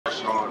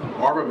on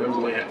Marvin Mims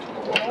only had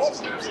 12 offensive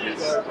snaps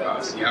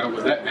against Seattle.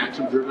 Was that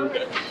matchup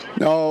driven?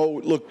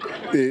 No, look,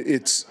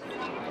 it's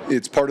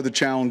part of the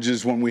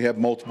challenges when we have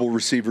multiple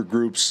receiver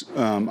groups.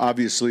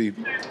 Obviously,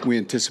 we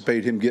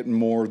anticipate him getting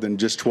more than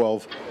just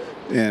 12,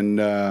 and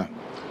a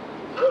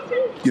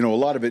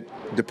lot of it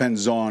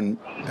depends on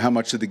how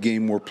much of the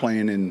game we're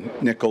playing in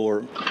nickel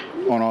or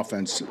on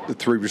offense, the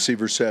 3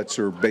 receiver sets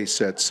or base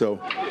sets. So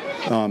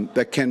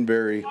that can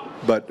vary,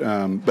 but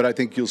I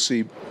think you'll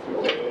see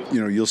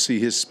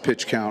his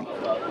pitch count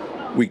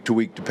week to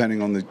week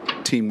depending on the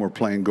team we're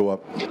playing go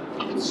up.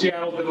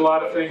 Seattle did a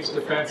lot of things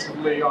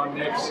defensively on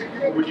Knicks.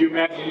 Would you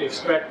imagine you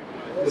expect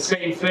the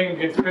same thing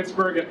against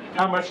Pittsburgh? And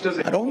how much does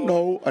it? I don't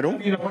know.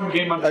 One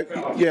game on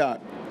the yeah.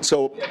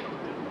 So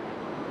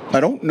I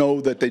don't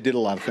know that they did a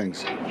lot of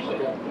things.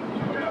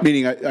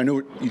 Meaning, I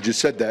know you just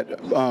said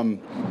that.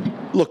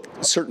 Look,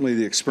 certainly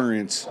the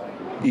experience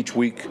each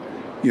week.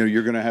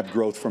 You're going to have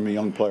growth from a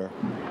young player.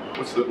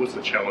 What's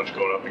the challenge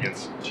going up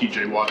against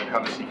T.J. Watt, and how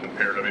does he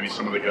compare to maybe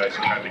some of the guys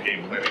who had the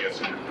game plan against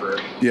him in your career?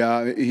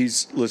 Yeah,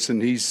 he's.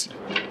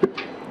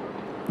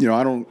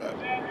 I don't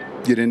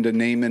get into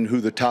naming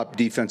who the top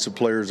defensive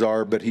players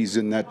are, but he's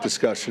in that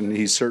discussion.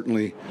 He's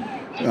certainly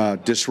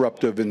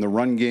disruptive in the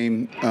run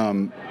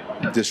game,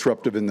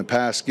 disruptive in the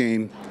pass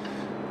game.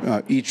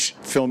 Each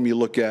film you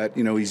look at,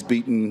 he's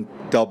beaten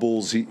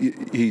doubles.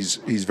 He's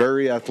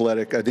very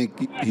athletic. I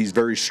think he's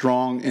very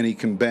strong, and he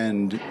can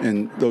bend,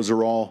 and those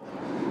are all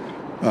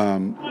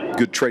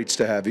good traits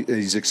to have.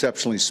 He's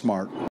exceptionally smart.